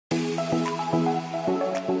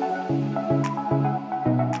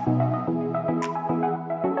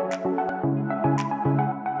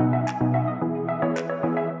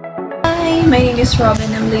my name is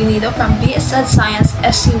Robyn. I'm Leonido from BSed Science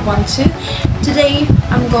SC12. Today,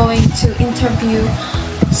 I'm going to interview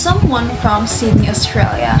someone from Sydney,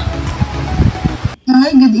 Australia.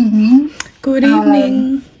 Hello, good evening. Good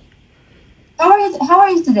evening. How are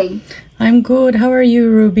you today? I'm good. How are you,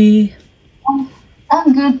 Ruby?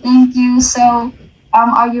 I'm good, thank you. So,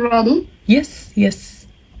 are you ready? Yes.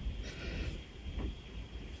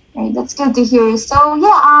 Right, that's good to hear. So,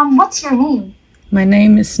 what's your name? My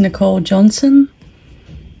name is Nicole Johnson.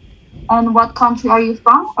 And what country are you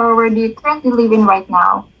from, or where do you currently live in right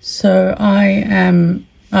now? So I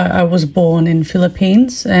was born in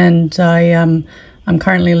Philippines, and I'm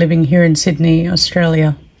currently living here in Sydney,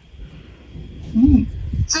 Australia.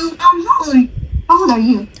 So, how old are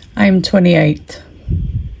you? I'm 28.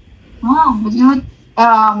 Wow, but you look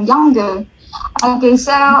younger. Okay,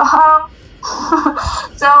 so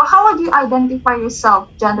so how would you identify yourself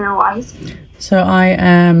gender-wise? So I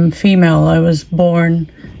am female. I was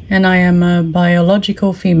born, and I am a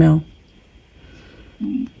biological female.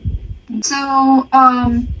 So,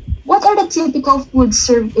 what are the typical foods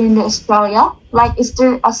served in Australia? Like, is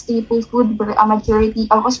there a staple food where a majority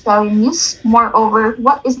of Australians use? Moreover,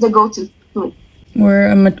 what is the go-to food?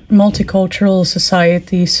 We're a multicultural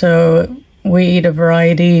society, so we eat a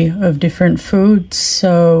variety of different foods.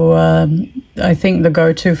 So I think the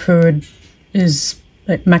go-to food is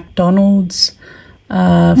like McDonald's,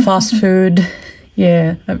 fast food.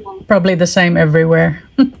 Yeah, probably the same everywhere,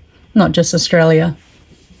 not just Australia.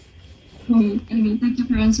 Okay, thank you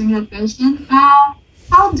for answering that question.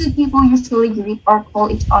 How do people usually greet or call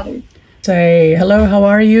each other? Say, hello, how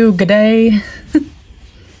are you? Good day.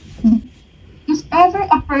 If ever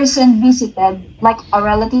a person visited, like a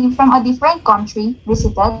relative from a different country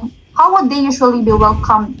visited, how would they usually be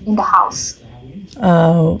welcomed in the house?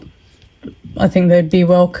 I think they'd be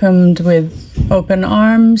welcomed with open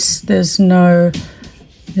arms. There's no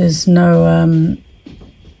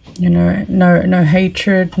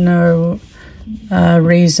hatred, no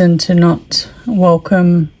reason to not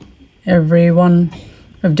welcome everyone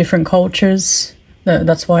of different cultures.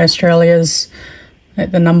 That's why Australia's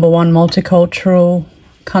the number one multicultural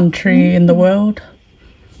country in the world.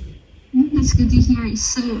 That's good to hear.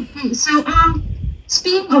 So,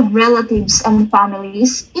 speaking of relatives and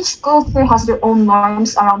families, each culture has their own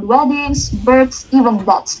norms around weddings, births, even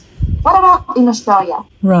deaths. What about in Australia?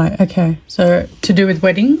 Right, okay. So to do with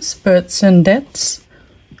weddings, births and deaths,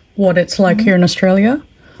 what it's like here in Australia,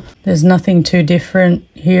 there's nothing too different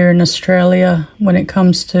here in Australia when it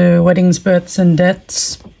comes to weddings, births and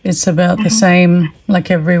deaths. It's about the same like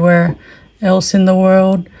everywhere else in the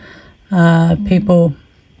world.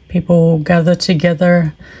 People gather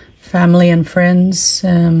together, family and friends,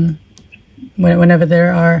 whenever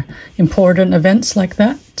there are important events like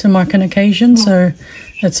that to mark an occasion. So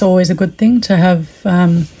it's always a good thing to have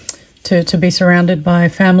to be surrounded by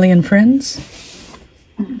family and friends.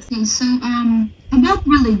 Okay, so about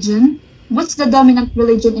religion, what's the dominant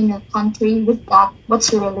religion in your country? With that,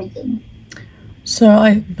 what's your religion? So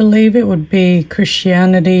I believe it would be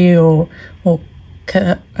Christianity or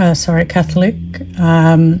Catholic.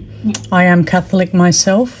 I am Catholic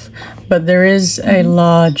myself, but there is a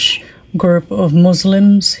large group of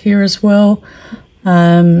Muslims here as well.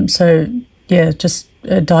 So yeah, just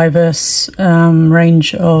a diverse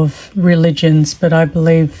range of religions, but I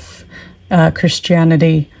believe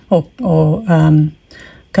Christianity or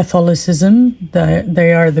Catholicism,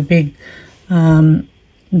 they are the big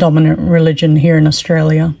dominant religion here in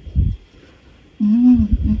Australia.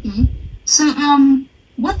 Okay. So,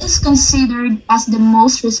 what is considered as the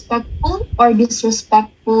most respectful or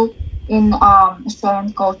disrespectful in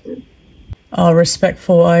Australian culture?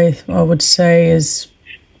 Respectful, I would say, is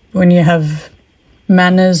when you have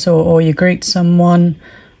manners or you greet someone,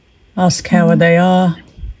 ask how they are.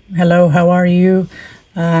 Hello, how are you?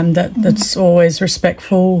 That's always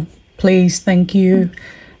respectful. Please, thank you.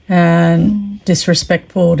 And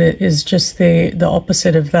disrespectful is just the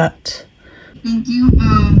opposite of that. Thank you.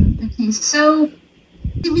 Okay, so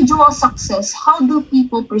individual success, how do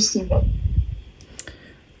people perceive it?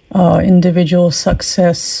 Individual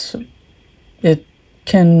success, it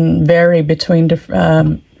can vary between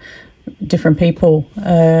different people.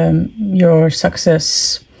 Your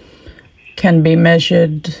success can be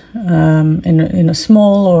measured in a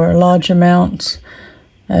small or a large amount.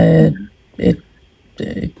 It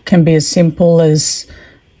can be as simple as,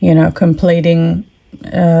 completing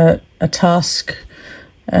a task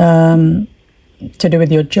to do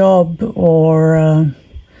with your job, or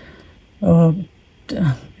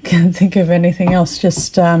can't think of anything else.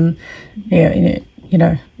 Just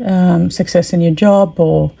success in your job,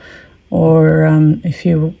 or if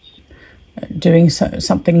you doing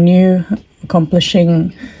something new,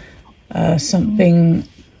 accomplishing something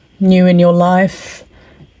new in your life.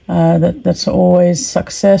 That's always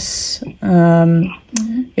success.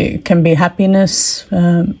 It can be happiness.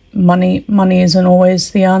 Money isn't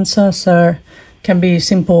always the answer, so it can be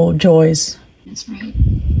simple joys. That's right.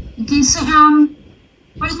 Okay, so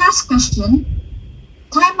for the last question,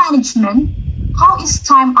 time management. How is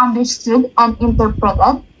time understood and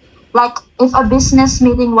interpreted? Like, if a business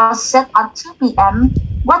meeting was set at 2 p.m.,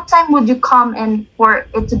 what time would you come in for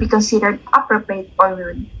it to be considered appropriate or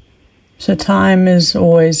rude? So time is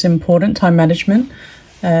always important, time management.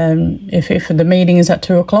 If the meeting is at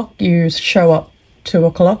 2 o'clock, you show up 2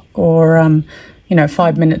 o'clock or,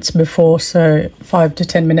 5 minutes before, so 5 to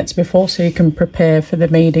 10 minutes before, so you can prepare for the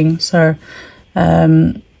meeting. So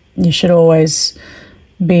you should always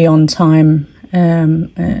be on time.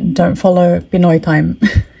 And don't follow Pinoy time.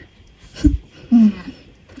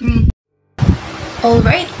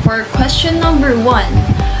 Alright, for question number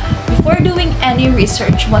 1. Before doing any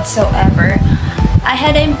research whatsoever, I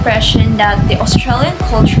had the impression that the Australian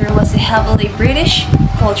culture was a heavily British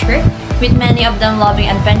culture, with many of them loving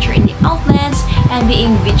adventure in the outlands and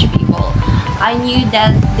being beach people. I knew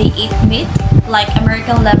that they ate meat, like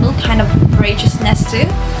American level kind of courageousness too.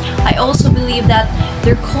 I also believe that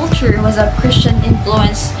their culture was a Christian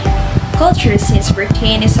influenced culture, since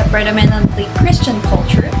Britain is a predominantly Christian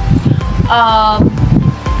culture.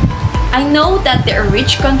 I know that they're a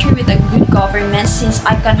rich country with a good government, since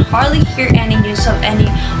I can hardly hear any news of any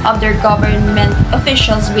of their government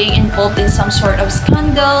officials being involved in some sort of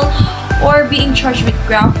scandal or being charged with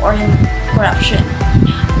graft or corruption.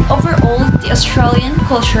 Overall, the Australian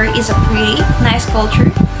culture is a pretty nice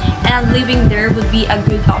culture, and living there would be a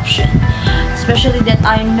good option, especially that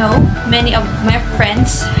I know many of my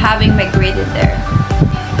friends having migrated there.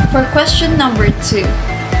 For question number 2,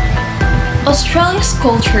 Australia's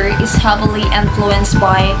culture is heavily influenced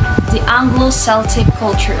by the Anglo-Celtic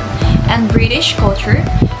culture and British culture.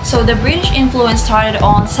 So the British influence started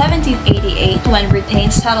on 1788 when Britain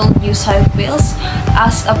settled New South Wales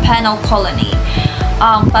as a penal colony.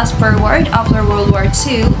 Fast forward after World War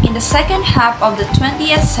II, in the second half of the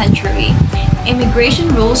 20th century, immigration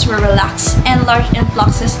rules were relaxed and large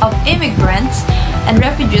influxes of immigrants and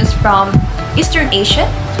refugees from Eastern Asia,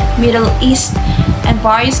 Middle East, and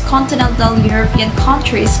various continental European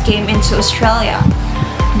countries came into Australia.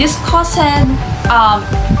 This caused an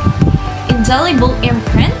indelible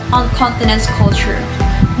imprint on continent's culture.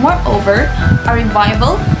 Moreover, a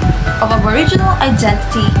revival of Aboriginal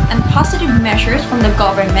identity and positive measures from the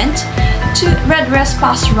government to redress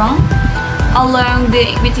past wrong, along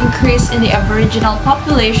with increase in the Aboriginal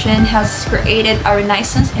population, has created a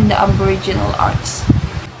renaissance in the Aboriginal arts.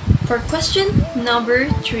 For question number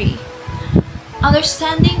 3,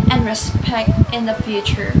 understanding and respect in the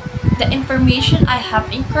future. The information I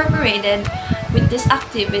have incorporated with this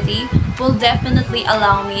activity will definitely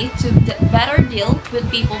allow me to better deal with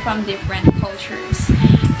people from different cultures.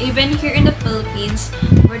 Even here in the Philippines,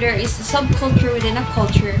 where there is a subculture within a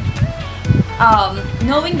culture,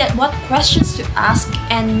 knowing that what questions to ask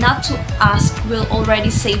and not to ask will already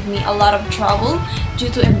save me a lot of trouble due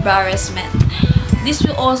to embarrassment. This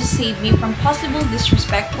will also save me from possible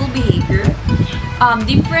disrespectful behavior.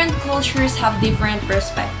 Different cultures have different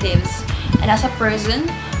perspectives, and as a person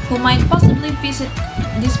who might possibly visit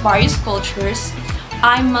these various cultures,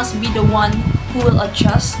 I must be the one who will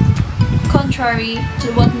adjust, contrary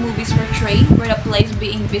to what movies portray, where the place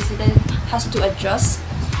being visited has to adjust.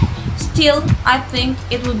 Still, I think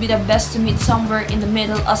it would be the best to meet somewhere in the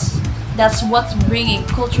middle, as that's what bringing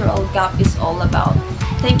cultural gap is all about.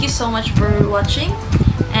 Thank you so much for watching,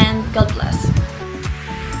 and God bless.